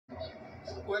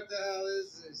What the hell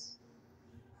is this?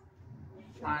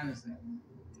 Honestly,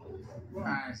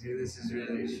 this is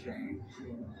really strange.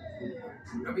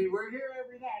 I mean, we're here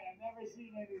every night. I've never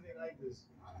seen anything like this.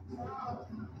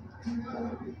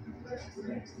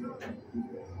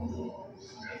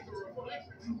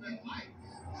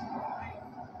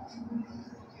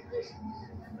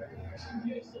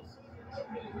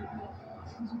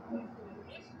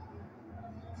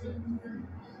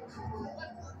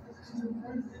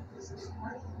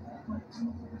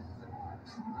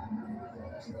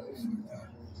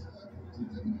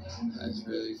 That's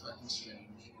really fucking strange.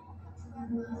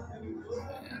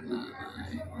 And,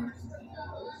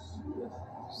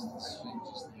 it's the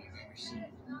strangest thing I've ever seen.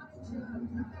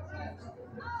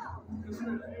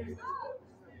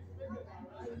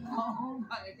 Oh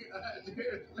my god,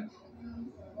 dude.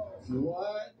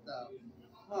 What the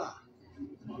fuck?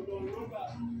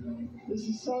 This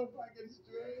is so fucking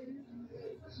strange.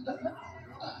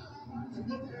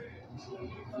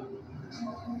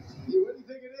 You, what do you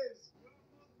think it is?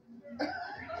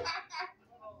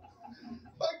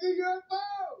 Fucking UFO!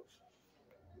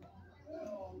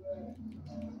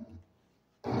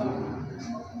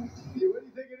 You, what do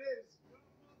you think it is?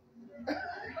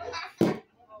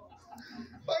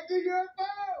 Fucking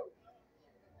UFO!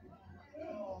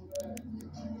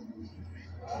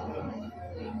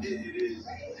 It is.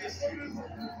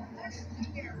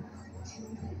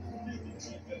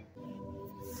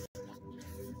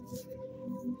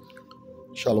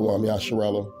 Shalom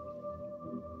Yasharallah.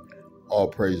 All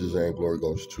praises and glory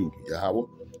goes to Yahweh.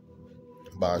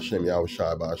 Ba'ashem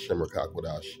Yahushai, Ba'ashem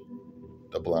Rakakwadash.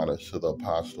 Double honor to the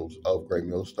apostles of Great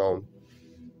Millstone.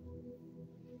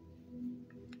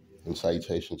 And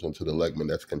salutations unto the legman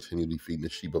that's continually feeding the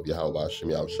sheep of Yahweh,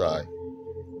 Ba'ashem Yahushai.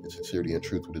 In sincerity and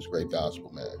truth with this great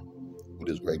gospel, man. With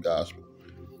this great gospel.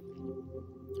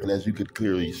 And as you could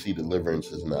clearly see,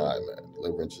 deliverance is nigh, man.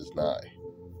 Deliverance is nigh.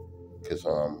 Because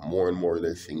more and more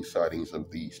they're seeing sightings of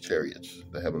these chariots,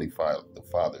 the Heavenly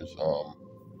Father's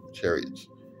chariots,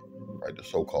 right? The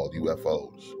so-called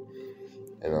UFOs.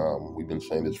 And we've been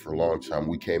saying this for a long time.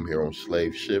 We came here on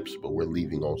slave ships, but we're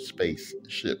leaving on space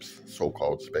ships,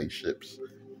 so-called spaceships.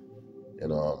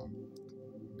 And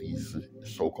these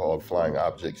so-called flying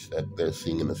objects that they're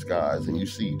seeing in the skies. And you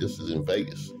see, this is in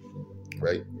Vegas,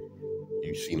 right?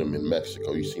 You've seen them in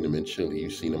Mexico. You've seen them in Chile.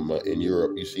 You've seen them in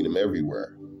Europe. You've seen them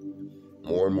everywhere.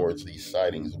 More and more it's these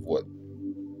sightings of what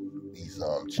these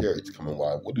chariots coming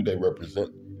by. What do they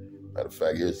represent? Matter of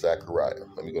fact, here's Zechariah.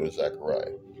 Let me go to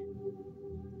Zechariah.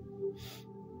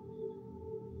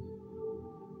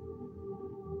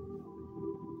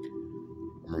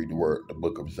 I'm going to read the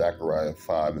book of Zechariah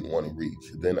 5:1. It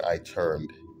reads, Then I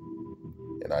turned,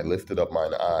 and I lifted up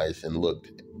mine eyes and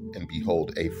looked, and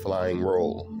behold, a flying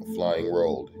roll.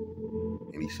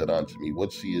 And he said unto me,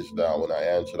 What seest thou? And I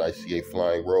answered, I see a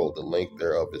flying roll. The length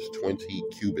thereof is 20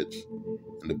 cubits,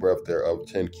 and the breadth thereof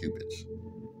 10 cubits.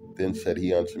 Then said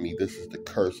he unto me, This is the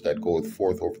curse that goeth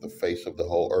forth over the face of the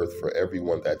whole earth. For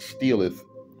everyone that stealeth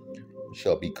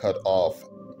shall be cut off.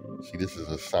 See, this is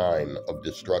a sign of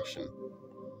destruction.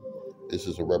 This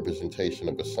is a representation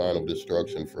of a sign of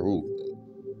destruction for who?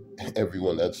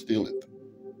 Everyone that stealeth.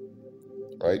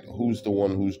 Right? Who's the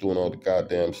one who's doing all the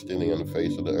goddamn stealing on the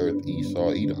face of the earth?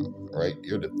 Esau, Edom, right?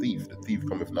 You're the thief. The thief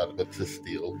cometh not but to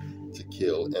steal, to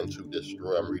kill, and to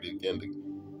destroy. I'm reading again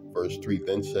verse 3.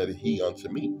 Then said he unto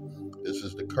me, This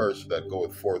is the curse that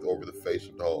goeth forth over the face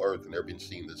of the whole earth. And they've been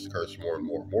seeing this curse more and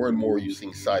more. More and more you're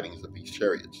seeing sightings of these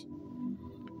chariots.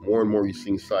 More and more you're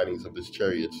seeing sightings of these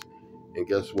chariots. And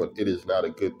guess what? It is not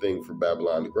a good thing for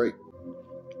Babylon the Great.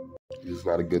 It is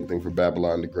not a good thing for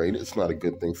Babylon the Great. It's not a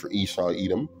good thing for Esau,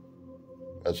 Edom.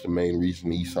 That's the main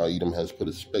reason Esau, Edom has put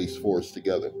a space force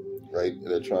together, right?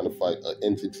 They're trying to fight an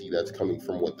entity that's coming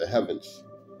from what? The heavens,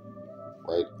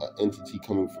 right? An entity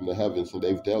coming from the heavens. And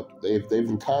they've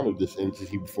encountered this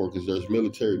entity before, because there's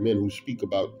military men who speak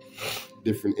about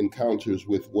different encounters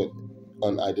with what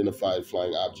unidentified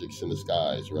flying objects in the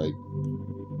skies, right?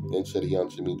 Then said he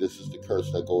unto me, This is the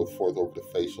curse that goeth forth over the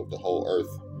face of the whole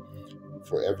earth.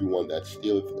 For everyone that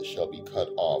stealeth shall be cut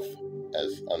off,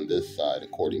 as on this side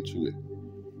according to it.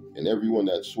 And everyone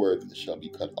that sweareth shall be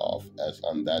cut off, as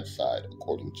on that side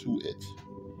according to it.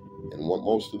 And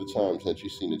most of the times that you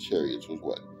see in the chariots was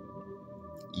what?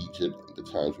 Egypt, the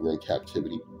times we were in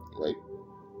captivity, right?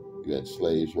 You had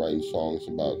slaves writing songs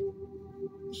about,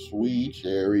 Sweet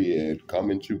chariot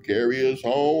coming to carry us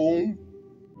home.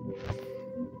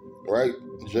 Right?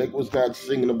 Jake was not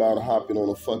singing about hopping on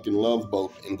a fucking love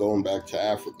boat and going back to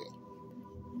Africa.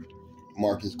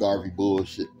 Marcus Garvey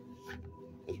bullshit.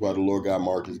 That's why the Lord got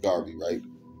Marcus Garvey, right?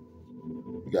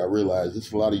 You gotta realize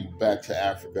it's a lot of you back to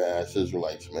Africa as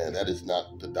Israelites, man. That is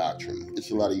not the doctrine.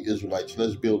 It's a lot of you Israelites.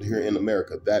 Let's build here in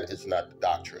America. That is not the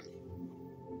doctrine,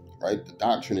 right? The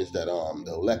doctrine is that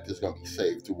the elect is gonna be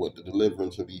saved through what? The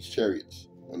deliverance of these chariots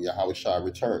when Yahweh Shai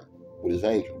return with his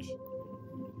angels.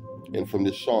 And from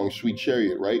this song, Sweet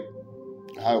Chariot, right?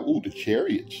 The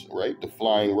chariots, right? The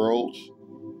flying rolls,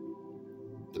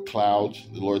 the clouds.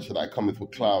 The Lord said, I cometh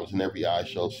with clouds, and every eye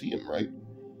shall see him, right?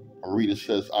 Rita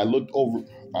says, I looked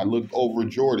over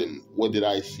Jordan. What did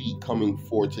I see coming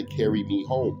for to carry me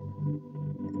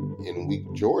home?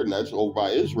 And Jordan, that's over by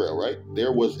Israel, right?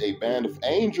 There was a band of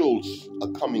angels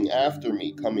coming after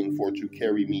me, coming for to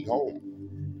carry me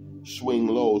home. Swing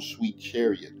low, sweet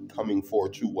chariot, coming for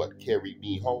to what? Carry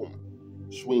me home.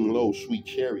 Swing low, sweet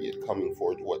chariot, coming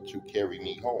for what? To carry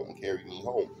me home. Carry me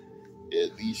home. Yeah,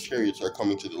 these chariots are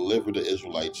coming to deliver the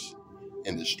Israelites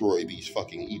and destroy these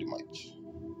fucking Edomites.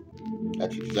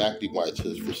 That's exactly why it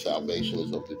says for salvation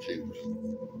is of the Jews.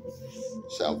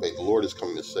 The Lord is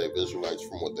coming to save Israelites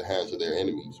from what the hands of their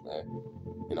enemies, man.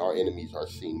 And our enemies are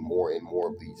seeing more and more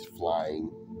of these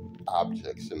flying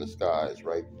objects in the skies,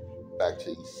 right? Back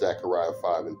to Zechariah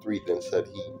 5:3. Then said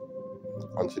he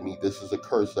unto me, this is a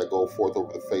curse that go forth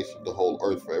over the face of the whole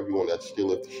earth. For everyone that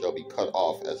stealeth shall be cut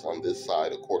off as on this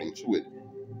side according to it.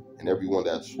 And everyone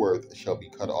that sweareth shall be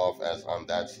cut off as on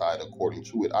that side according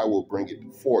to it. I will bring it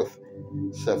forth,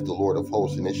 saith the Lord of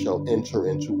hosts, and it shall enter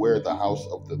into where? The house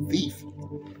of the thief.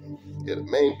 Yeah, the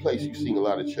main place you're seeing a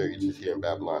lot of chariots is here in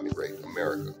Babylon the Great,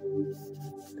 America.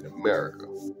 In America.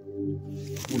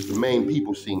 Who's the main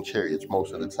people seeing chariots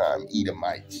most of the time?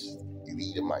 Edomites. You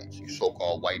Edomites, you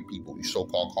so-called white people, you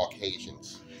so-called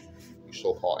Caucasians, you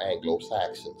so-called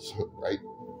Anglo-Saxons, right?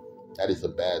 That is a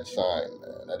bad sign,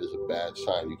 man. That is a bad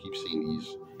sign. You keep seeing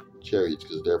these chariots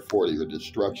because they're for your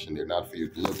destruction. They're not for your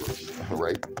deliverance,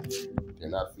 right? They're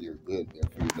not for your good. They're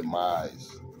for your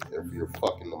demise. They're for your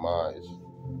fucking demise.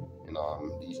 And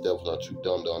these devils are too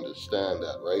dumb to understand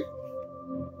that, right?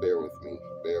 Bear with me.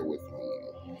 Bear with me.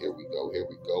 Here we go. Here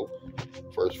we go.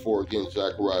 Verse 4 again,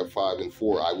 Zechariah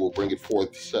 5:4. I will bring it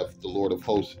forth, saith the Lord of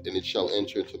hosts, and it shall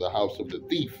enter into the house of the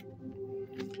thief.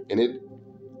 And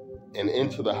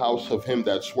into the house of him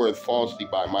that sweareth falsely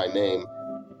by my name,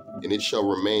 and it shall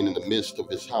remain in the midst of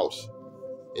his house,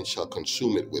 and shall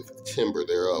consume it with timber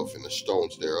thereof and the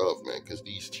stones thereof, man, because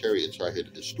these chariots are here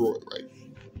to destroy, right?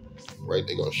 Right?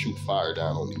 They're going to shoot fire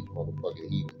down on these motherfucking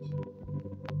heathens.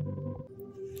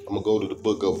 I'm going to go to the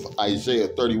book of Isaiah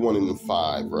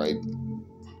 31:5, right?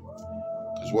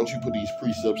 Because once you put these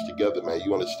precepts together, man,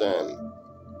 you understand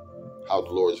how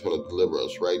the Lord is going to deliver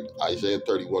us, right? Isaiah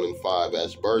 31:5,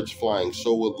 as birds flying,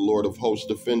 so will the Lord of hosts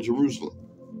defend Jerusalem,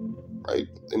 right?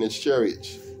 And its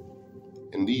chariots.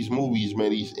 In these movies,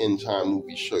 man, these end time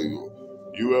movies show you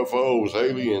UFOs,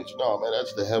 aliens. No, man,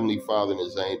 that's the Heavenly Father and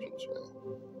his angels, man.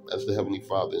 That's the Heavenly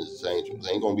Father and his angels.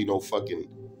 There ain't going to be no fucking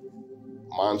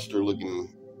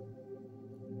monster-looking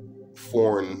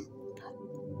foreign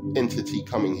entity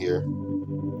coming here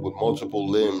with multiple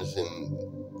limbs and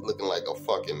looking like a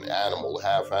fucking animal,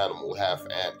 half ant,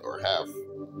 or half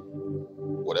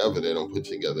whatever they don't put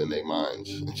together in their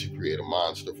minds and to create a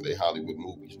monster for their Hollywood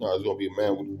movies. No, it's going to be a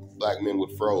man with black men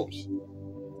with frobes,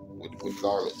 with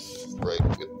garments, right,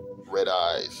 with red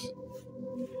eyes,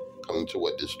 coming to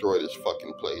what? Destroy this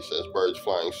fucking place. As birds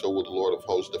flying, so will the Lord of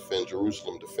hosts defend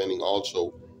Jerusalem. Defending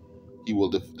also, he will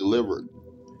deliver it.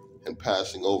 And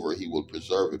passing over, he will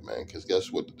preserve it, man. Because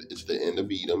guess what? It's the end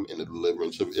of Edom and the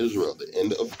deliverance of Israel. The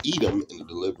end of Edom and the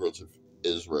deliverance of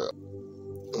Israel.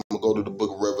 I'm going to go to the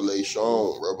book of Revelation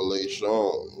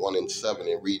 1:7.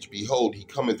 It reads, behold, he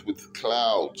cometh with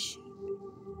clouds,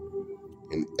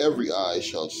 and every eye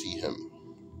shall see him.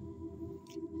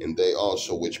 And they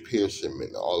also which pierce him,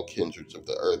 and all kindreds of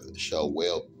the earth shall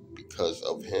wail because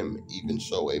of him. Even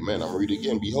so, amen. I'm reading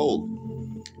again. Behold,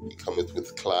 he cometh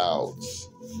with clouds.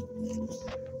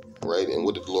 Right? And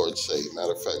what did the Lord say?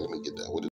 Matter of fact, let me get that. What did